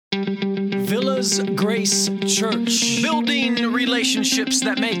Noah's Grace Church, building relationships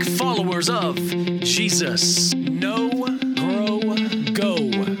that make followers of Jesus. Know, grow, go.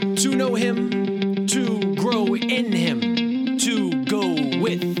 To know Him, to grow in Him, to go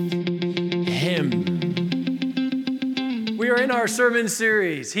with Him. We are in our sermon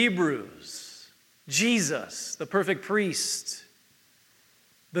series, Hebrews. Jesus, the perfect priest,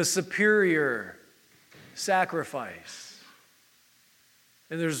 the superior sacrifice.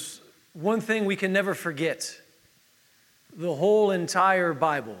 And there's one thing we can never forget. The whole entire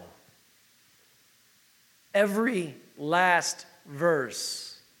Bible, every last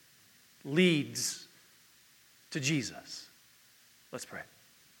verse leads to Jesus. Let's pray.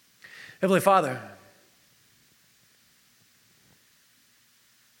 Heavenly Father,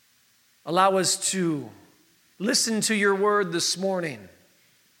 allow us to listen to your word this morning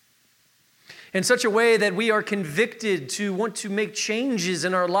in such a way that we are convicted to want to make changes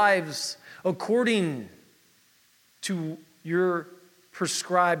in our lives according to your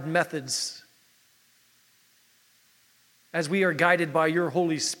prescribed methods as we are guided by your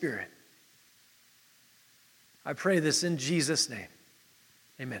Holy Spirit. I pray this in Jesus' name.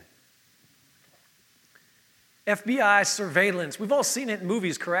 Amen. FBI surveillance. We've all seen it in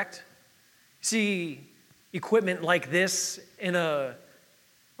movies, correct? See equipment like this in a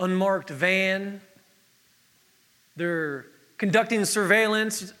unmarked van. They're conducting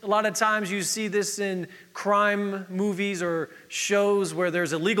surveillance. A lot of times you see this in crime movies or shows where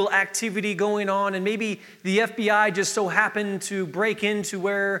there's illegal activity going on, and maybe the FBI just so happened to break into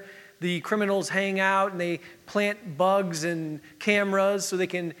where the criminals hang out, and they plant bugs and cameras so they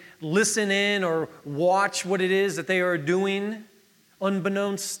can listen in or watch what it is that they are doing,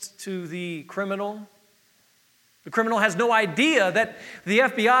 unbeknownst to the criminal. The criminal has no idea that the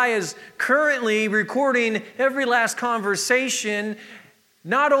FBI is currently recording every last conversation,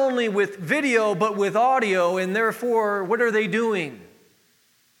 not only with video, but with audio, and therefore, what are they doing?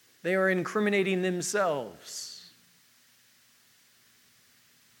 They are incriminating themselves.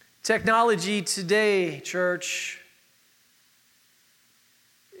 Technology today, church,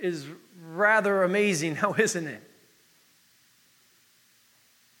 is rather amazing now, isn't it?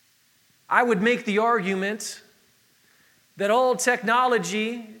 I would make the argument that all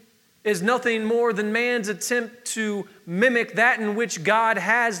technology is nothing more than man's attempt to mimic that in which God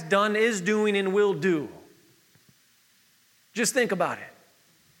has done, is doing, and will do. Just think about it.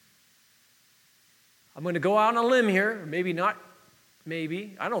 I'm going to go out on a limb here. Maybe not.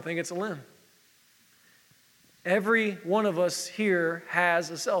 Maybe. I don't think it's a limb. Every one of us here has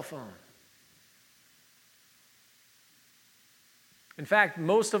a cell phone. In fact,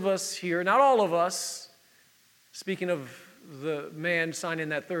 most of us here, not all of us, speaking of the man signing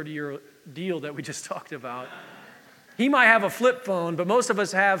that 30-year deal that we just talked about, he might have a flip phone, but most of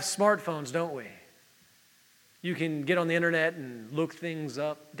us have smartphones, don't we? You can get on the internet and look things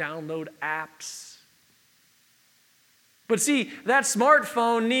up, download apps. But see, that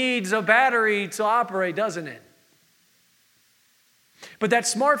smartphone needs a battery to operate, doesn't it? But that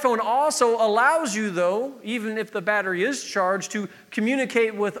smartphone also allows you, though, even if the battery is charged, to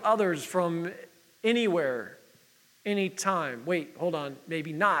communicate with others from anywhere, anytime. Wait, hold on,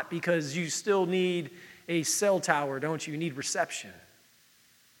 maybe not, because you still need a cell tower, don't you? You need reception.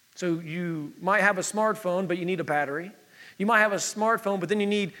 So you might have a smartphone, but you need a battery. You might have a smartphone, but then you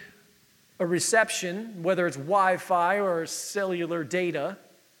need a reception, whether it's Wi-Fi or cellular data.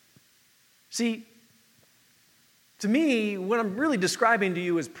 See, to me, what I'm really describing to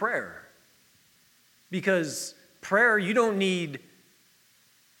you is prayer. Because prayer, you don't need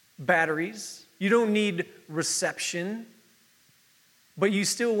batteries. You don't need reception. But you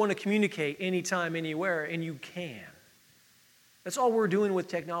still want to communicate anytime, anywhere, and you can. That's all we're doing with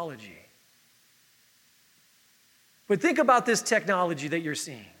technology. But think about this technology that you're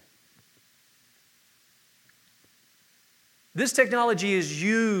seeing. This technology is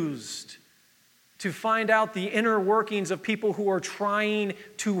used to find out the inner workings of people who are trying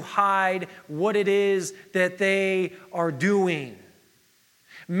to hide what it is that they are doing.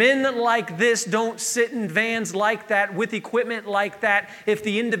 Men like this don't sit in vans like that with equipment like that if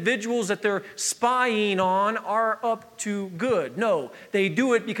the individuals that they're spying on are up to good. No, they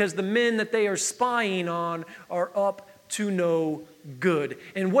do it because the men that they are spying on are up to no good.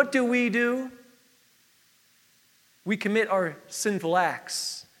 And what do? We commit our sinful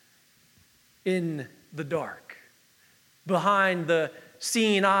acts in the dark, behind the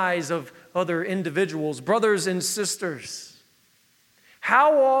seeing eyes of other individuals, brothers and sisters.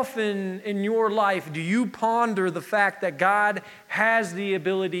 How often in your life do you ponder the fact that God has the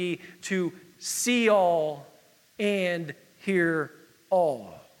ability to see all and hear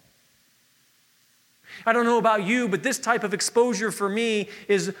all? I don't know about you, but this type of exposure for me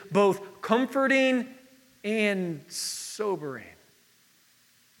is both comforting and sobering.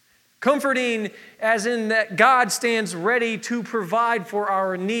 Comforting as in that God stands ready to provide for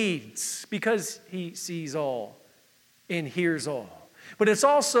our needs because He sees all and hears all. But it's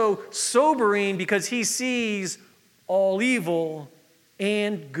also sobering because He sees all evil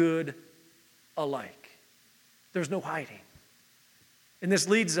and good alike. There's no hiding. And this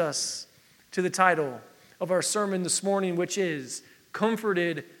leads us to the title of our sermon this morning, which is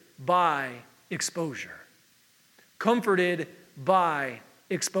Comforted by Exposure. Comforted by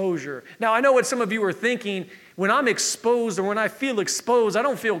exposure. Now, I know what some of you are thinking. When I'm exposed or when I feel exposed, I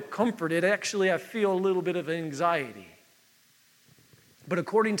don't feel comforted. Actually, I feel a little bit of anxiety. But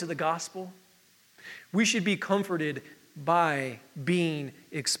according to the gospel, we should be comforted by being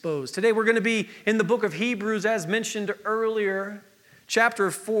exposed. Today, we're going to be in the book of Hebrews, as mentioned earlier,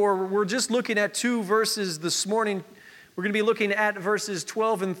 chapter 4. We're just looking at 2 verses this morning. We're going to be looking at verses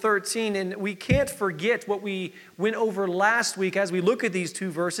 12 and 13, and we can't forget what we went over last week as we look at these 2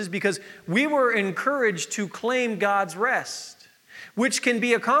 verses, because we were encouraged to claim God's rest, which can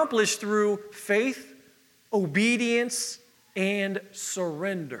be accomplished through faith, obedience, and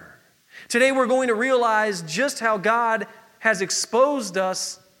surrender. Today we're going to realize just how God has exposed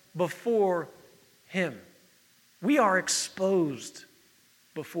us before Him. We are exposed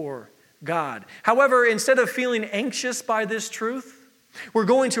before God. However, instead of feeling anxious by this truth, we're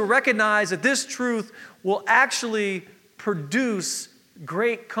going to recognize that this truth will actually produce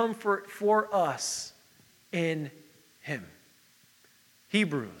great comfort for us in Him.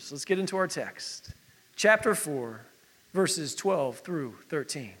 Hebrews, let's get into our text. Chapter 4, verses 12 through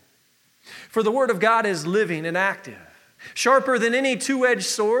 13. For the word of God is living and active, sharper than any two-edged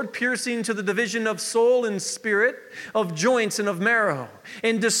sword, piercing to the division of soul and spirit, of joints and of marrow,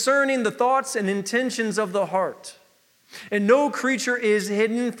 and discerning the thoughts and intentions of the heart. And no creature is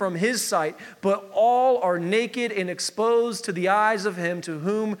hidden from His sight, but all are naked and exposed to the eyes of Him to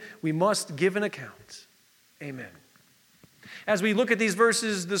whom we must give an account. Amen. As we look at these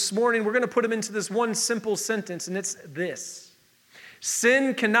verses this morning, we're going to put them into this one simple sentence, and it's this: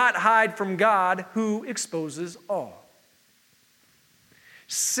 sin cannot hide from God who exposes all.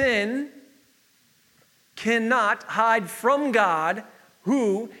 Sin cannot hide from God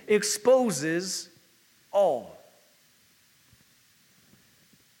who exposes all.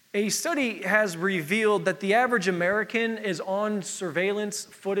 A study has revealed that the average American is on surveillance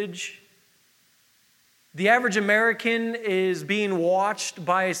footage. The average American is being watched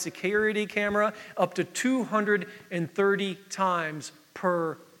by a security camera up to 230 times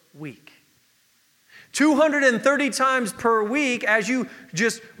per week. 230 times per week, as you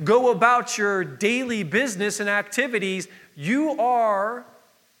just go about your daily business and activities, you are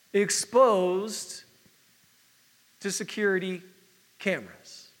exposed to security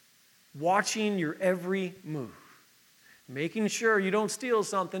cameras, watching your every move, making sure you don't steal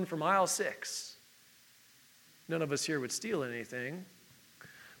something from aisle 6. None of us here would steal anything.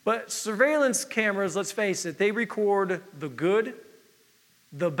 But surveillance cameras, let's face it, they record the good,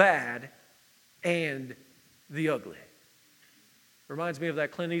 the bad, and the ugly. Reminds me of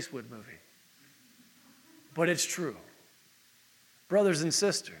that Clint Eastwood movie. But it's true. Brothers and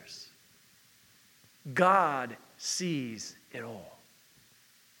sisters, God sees it all.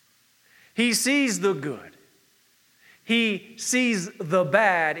 He sees the good. He sees the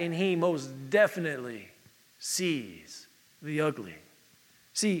bad, and He most definitely sees the ugly.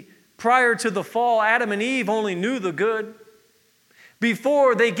 See, prior to the fall, Adam and Eve only knew the good.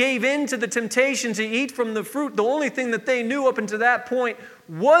 Before they gave in to the temptation to eat from the fruit, the only thing that they knew up until that point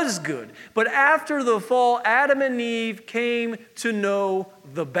was good. But after the fall, Adam and Eve came to know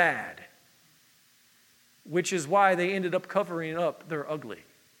the bad, which is why they ended up covering up their ugly.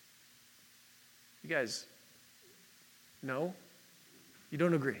 You guys know? You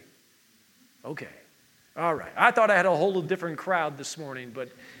don't agree? Okay. All right. I thought I had a whole different crowd this morning, but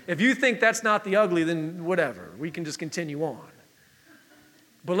if you think that's not the ugly, then whatever. We can just continue on.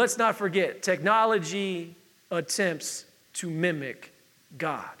 But let's not forget, technology attempts to mimic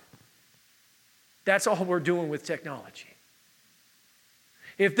God. That's all we're doing with technology.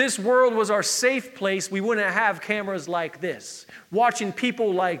 If this world was our safe place, we wouldn't have cameras like this, watching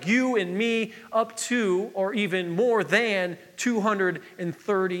people like you and me up to, or even more than,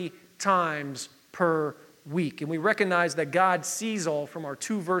 230 times per week. And we recognize that God sees all from our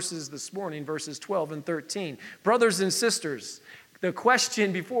 2 verses this morning, verses 12 and 13. Brothers and sisters, the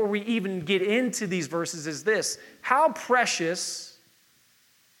question before we even get into these verses is this: how precious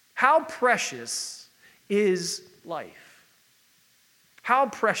is life? How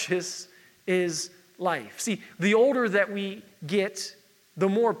precious is life. See, the older that we get, the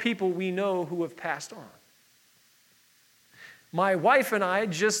more people we know who have passed on. My wife and I,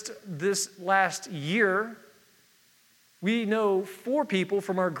 just this last year, we know 4 people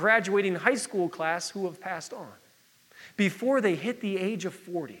from our graduating high school class who have passed on before they hit the age of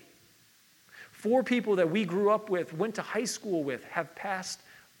 40. 4 people that we grew up with, went to high school with, have passed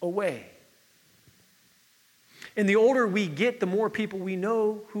away. And the older we get, the more people we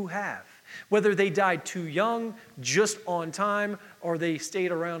know who have. Whether they died too young, just on time, or they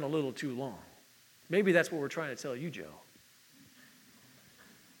stayed around a little too long. Maybe that's what we're trying to tell you, Joe.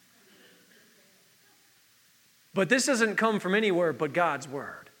 But this doesn't come from anywhere but God's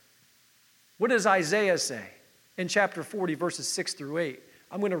word. What does Isaiah say in chapter 40, verses 6 through 8?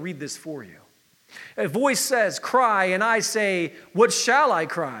 I'm going to read this for you. A voice says, "Cry," and I say, "What shall I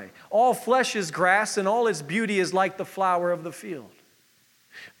cry? All flesh is grass, and all its beauty is like the flower of the field.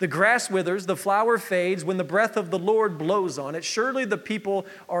 The grass withers, the flower fades, when the breath of the Lord blows on it. Surely the people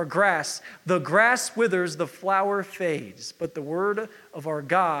are grass. The grass withers, the flower fades, but the word of our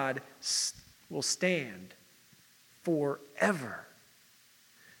God will stand forever."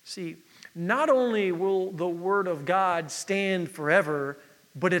 See, not only will the word of God stand forever,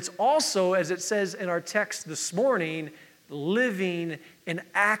 but it's also, as it says in our text this morning, living and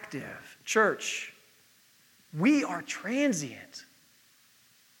active. Church, we are transient.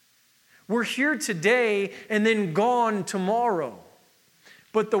 We're here today and then gone tomorrow.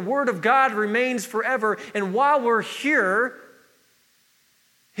 But the word of God remains forever. And while we're here,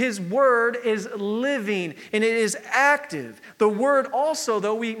 His word is living and it is active. The word also,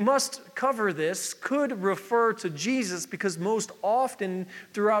 though we must cover this, could refer to Jesus, because most often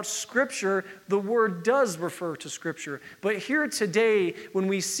throughout Scripture, the word does refer to Scripture. But here today, when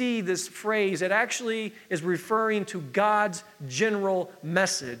we see this phrase, it actually is referring to God's general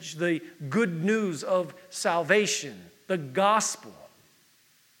message, the good news of salvation, the gospel.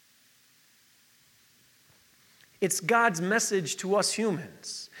 It's God's message to us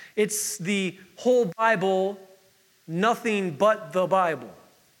humans. It's the whole Bible, nothing but the Bible.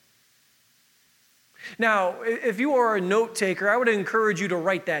 Now, if you are a note taker, I would encourage you to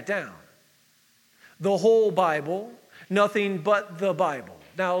write that down. The whole Bible, nothing but the Bible.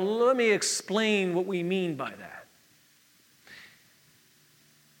 Now, let me explain what we mean by that.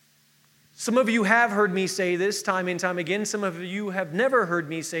 Some of you have heard me say this time and time again. Some of you have never heard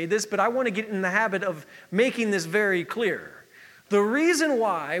me say this, but I want to get in the habit of making this very clear. The reason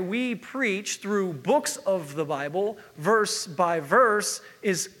why we preach through books of the Bible, verse by verse,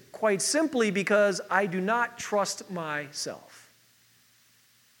 is quite simply because I do not trust myself.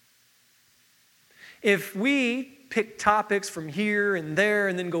 If we pick topics from here and there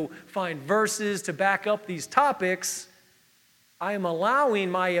and then go find verses to back up these topics, I am allowing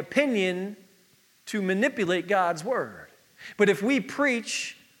my opinion to manipulate God's word. But if we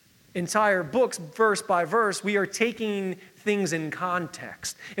preach entire books verse by verse, we are taking things in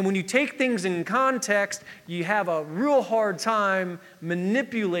context. And when you take things in context, you have a real hard time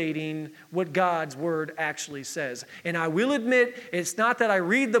manipulating what God's word actually says. And I will admit, it's not that I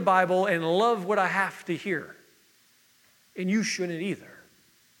read the Bible and love what I have to hear. And you shouldn't either.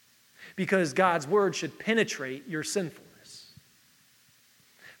 Because God's word should penetrate your sinfulness.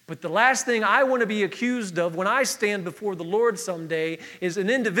 But the last thing I want to be accused of when I stand before the Lord someday is an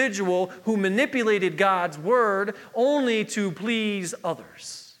individual who manipulated God's word only to please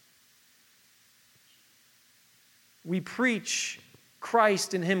others. We preach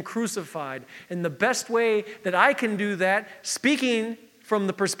Christ and Him crucified. And the best way that I can do that, speaking from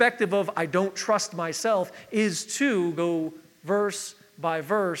the perspective of I don't trust myself, is to go verse by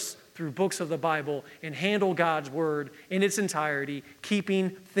verse through books of the Bible and handle God's word in its entirety, keeping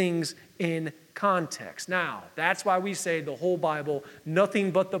things in context. Now, that's why we say the whole Bible,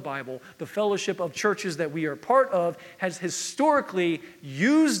 nothing but the Bible. The fellowship of churches that we are part of has historically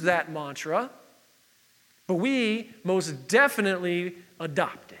used that mantra, but we most definitely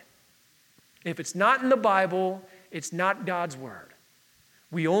adopt it. If it's not in the Bible, it's not God's word.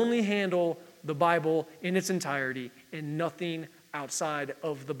 We only handle the Bible in its entirety and nothing outside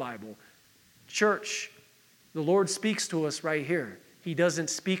of the Bible. Church, the Lord speaks to us right here. He doesn't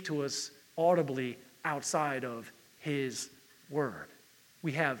speak to us audibly outside of His word.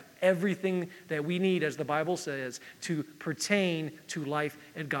 We have everything that we need, as the Bible says, to pertain to life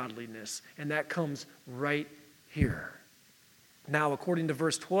and godliness. And that comes right here. Now, according to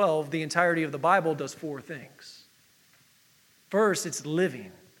verse 12, the entirety of the Bible does 4 things. First, it's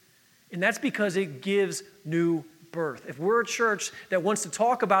living. And that's because it gives new birth. If we're a church that wants to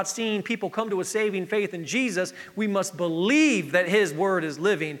talk about seeing people come to a saving faith in Jesus, we must believe that His word is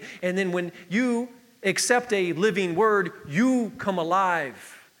living. And then when you accept a living word, you come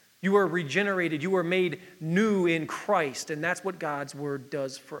alive. You are regenerated. You are made new in Christ. And that's what God's word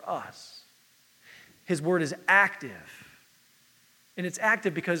does for us. His word is active. And it's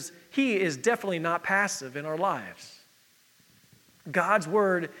active because he is definitely not passive in our lives. God's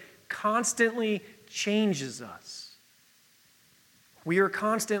word constantly changes us. We are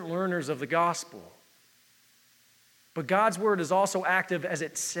constant learners of the gospel. But God's word is also active as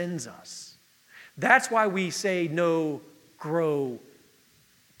it sends us. That's why we say no, grow,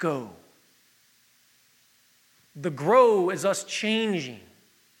 go. The grow is us changing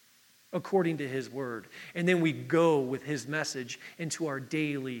according to his word. And then we go with his message into our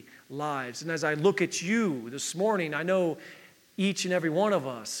daily lives. And as I look at you this morning, I know each and every one of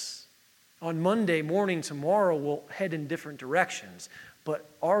us on Monday morning tomorrow will head in different directions. But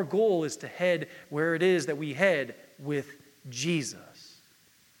our goal is to head where it is that we head with Jesus.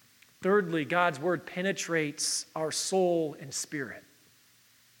 Thirdly, God's word penetrates our soul and spirit.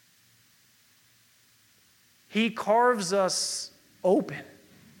 He carves us open,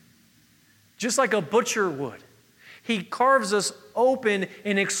 just like a butcher would. He carves us open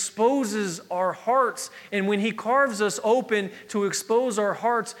and exposes our hearts. And when he carves us open to expose our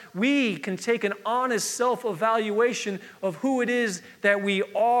hearts, we can take an honest self-evaluation of who it is that we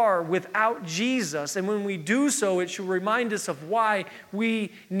are without Jesus. And when we do so, it should remind us of why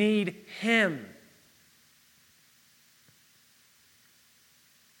we need him.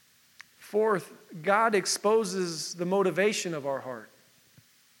 Fourth, God exposes the motivation of our heart.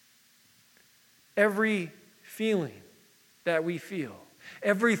 Every feeling that we feel,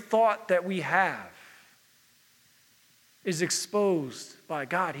 every thought that we have is exposed by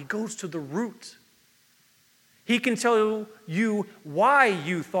God. He goes to the root. He can tell you why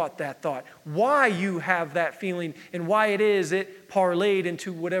you thought that thought, why you have that feeling, and why it is it parlayed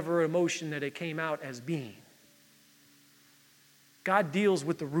into whatever emotion that it came out as being. God deals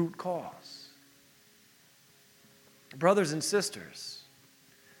with the root cause. Brothers and sisters,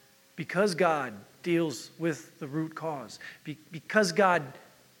 because God deals with the root cause, because God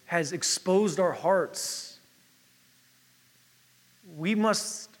has exposed our hearts, we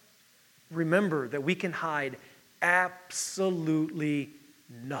must remember that we can hide absolutely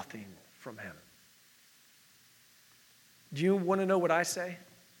nothing from him. Do you want to know what I say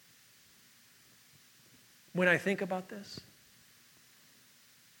when I think about this?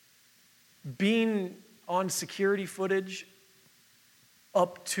 Being on security footage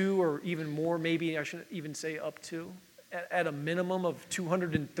up to, or even more, maybe I shouldn't even say up to, at a minimum of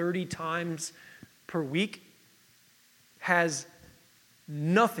 230 times per week, is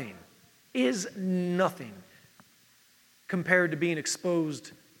nothing compared to being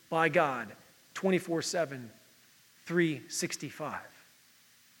exposed by God 24/7, 365.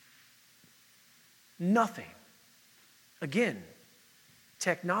 Nothing. Again,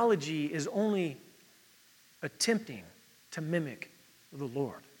 technology is only attempting to mimic the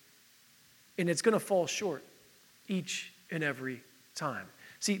Lord. And it's going to fall short each and every time.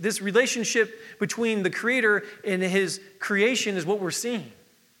 See, this relationship between the Creator and his creation is what we're seeing.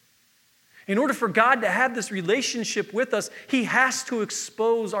 In order for God to have this relationship with us, he has to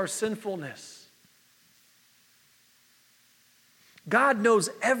expose our sinfulness. God knows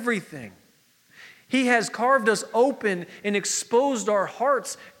everything. He has carved us open and exposed our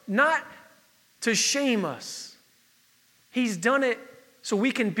hearts, not to shame us. He's done it so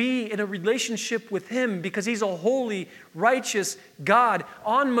we can be in a relationship with him because he's a holy, righteous God.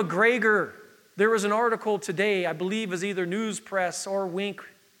 On McGregor, there was an article today, I believe is either News Press or Wink.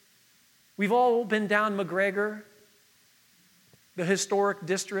 We've all been down McGregor, the historic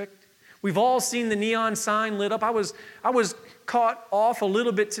district. We've all seen the neon sign lit up. I was caught off a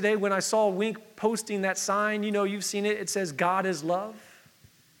little bit today when I saw Wink posting that sign. You know, you've seen it. It says, God is love.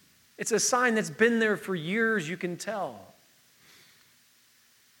 It's a sign that's been there for years, you can tell.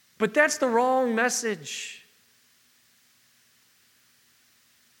 But that's the wrong message.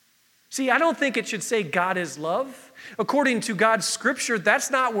 See, I don't think it should say God is love. According to God's scripture,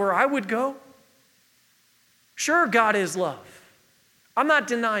 that's not where I would go. Sure, God is love. I'm not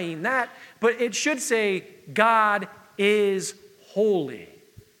denying that, but it should say God is holy.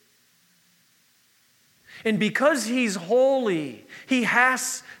 And because he's holy, he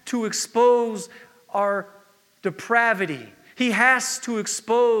has to expose our depravity. He has to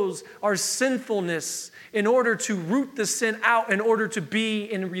expose our sinfulness in order to root the sin out, in order to be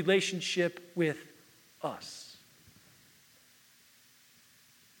in a relationship with us.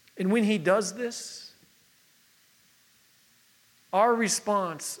 And when he does this, our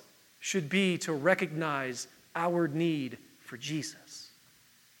response should be to recognize our need for Jesus.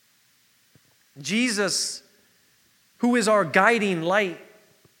 Jesus, who is our guiding light.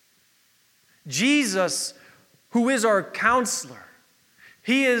 Jesus, who is our counselor.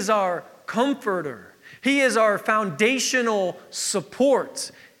 He is our comforter. He is our foundational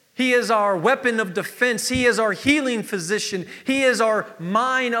support. He is our weapon of defense. He is our healing physician. He is our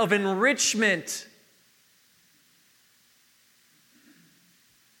mine of enrichment.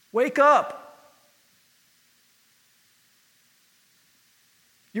 Wake up.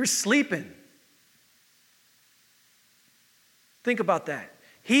 You're sleeping. Think about that.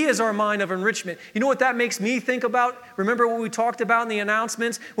 He is our mine of enrichment. You know what that makes me think about? Remember what we talked about in the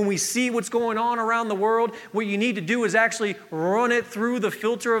announcements? When we see what's going on around the world, what you need to do is actually run it through the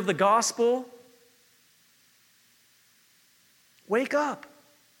filter of the gospel. Wake up.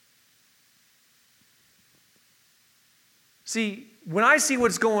 See, when I see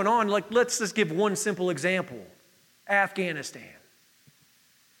what's going on, like let's just give one simple example. Afghanistan.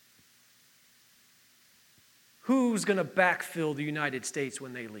 Who's going to backfill the United States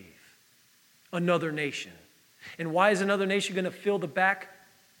when they leave? Another nation. And why is another nation going to fill the back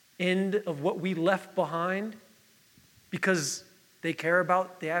end of what we left behind? Because they care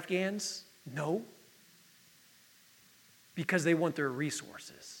about the Afghans? No. Because they want their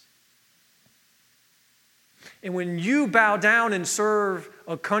resources. And when you bow down and serve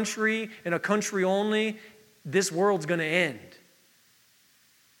a country and a country only, this world's going to end.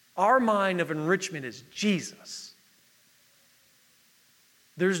 Our mine of enrichment is Jesus.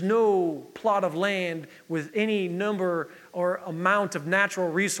 There's no plot of land with any number or amount of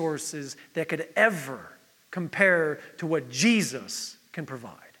natural resources that could ever compare to what Jesus can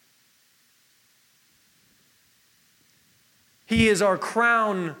provide. He is our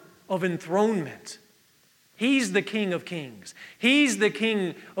crown of enthronement. He's the King of Kings. He's the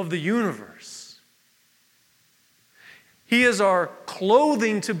King of the universe. He is our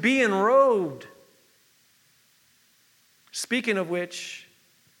clothing to be enrobed. Speaking of which,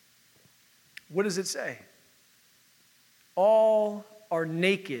 what does it say? All are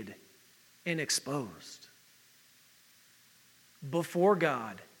naked and exposed before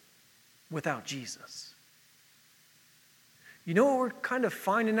God without Jesus. You know what we're kind of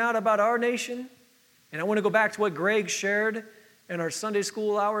finding out about our nation? And I want to go back to what Greg shared in our Sunday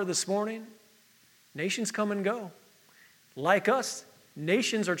school hour this morning. Nations come and go. Like us,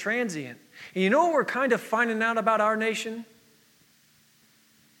 nations are transient. And you know what we're kind of finding out about our nation?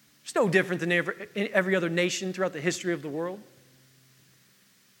 It's no different than every other nation throughout the history of the world.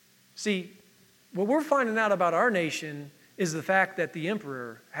 See, what we're finding out about our nation is the fact that the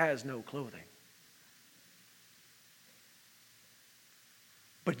emperor has no clothing.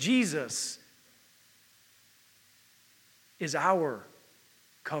 But Jesus is our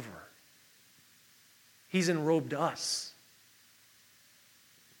cover. He's enrobed us.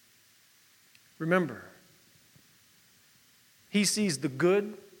 Remember, he sees the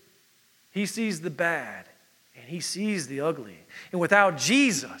good, he sees the bad, and he sees the ugly. And without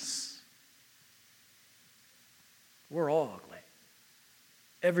Jesus, we're all ugly.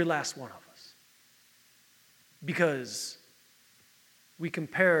 Every last one of us. Because we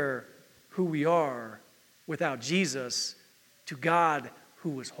compare who we are without Jesus to God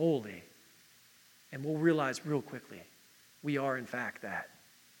who is holy. And we'll realize real quickly, we are in fact that,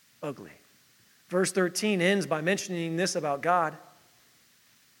 ugly. Verse 13 ends by mentioning this about God.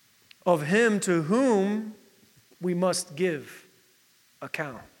 Of him to whom we must give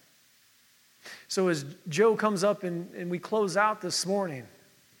account. So as Joe comes up and we close out this morning,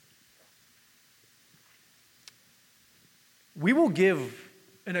 we will give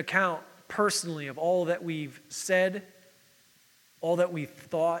an account personally of all that we've said, all that we've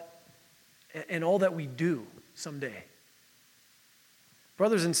thought, and all that we do someday.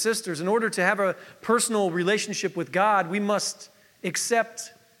 Brothers and sisters, in order to have a personal relationship with God, we must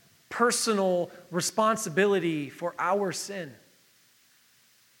accept personal responsibility for our sin.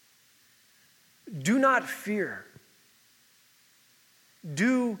 Do not fear.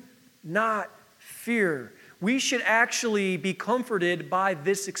 Do not fear. We should actually be comforted by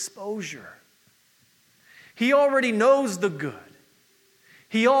this exposure. He already knows the good.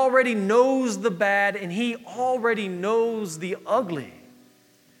 He already knows the bad, and he already knows the ugly.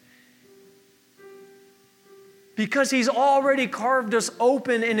 Because he's already carved us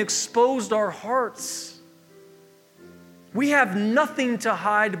open and exposed our hearts. We have nothing to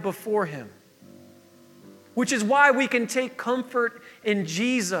hide before him. Which is why we can take comfort in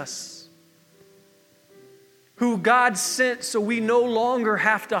Jesus, who God sent so we no longer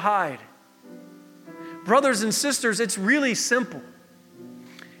have to hide. Brothers and sisters, it's really simple.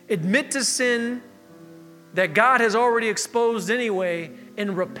 Admit to sin that God has already exposed anyway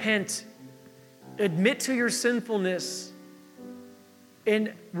and repent admit to your sinfulness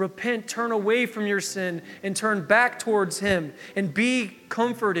and repent, turn away from your sin and turn back towards Him and be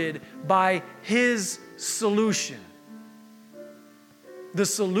comforted by His solution. The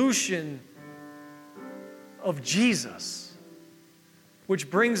solution of Jesus, which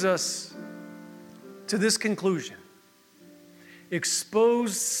brings us to this conclusion.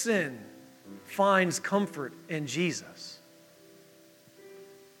 Exposed sin finds comfort in Jesus.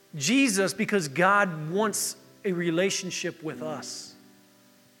 Jesus, because God wants a relationship with us.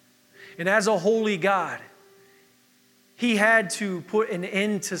 And as a holy God, He had to put an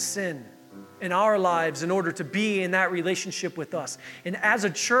end to sin in our lives in order to be in that relationship with us. And as a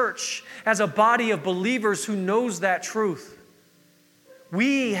church, as a body of believers who knows that truth,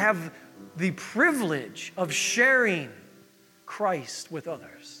 we have the privilege of sharing Christ with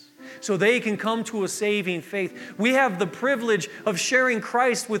others so they can come to a saving faith. We have the privilege of sharing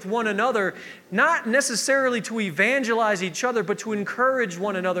Christ with one another, not necessarily to evangelize each other, but to encourage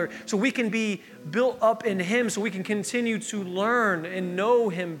one another so we can be built up in Him, so we can continue to learn and know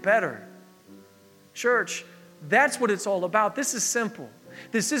Him better. Church, that's what it's all about. This is simple.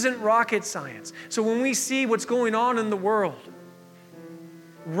 This isn't rocket science. So when we see what's going on in the world,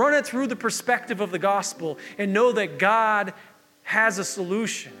 run it through the perspective of the gospel and know that God has a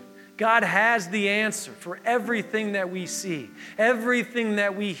solution. God has the answer for everything that we see, everything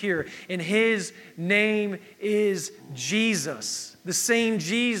that we hear. And His name is Jesus, the same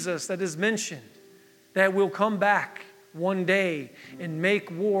Jesus that is mentioned, that will come back one day and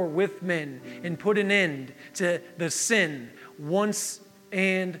make war with men and put an end to the sin once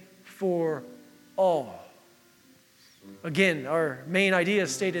and for all. Again, our main idea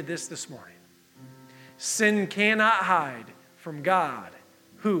stated this morning. Sin cannot hide from God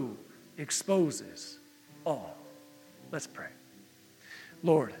who exposes all. Let's pray.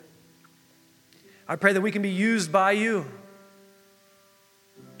 Lord, I pray that we can be used by You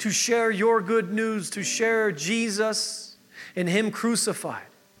to share Your good news, to share Jesus and Him crucified.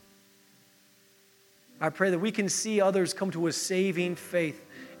 I pray that we can see others come to a saving faith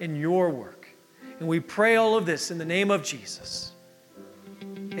in Your work. And we pray all of this in the name of Jesus.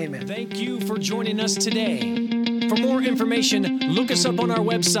 Amen. Thank you for joining us today. For more information, look us up on our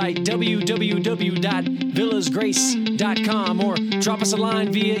website, www.villasgrace.com, or drop us a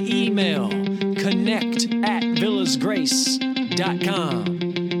line via email, connect@villasgrace.com.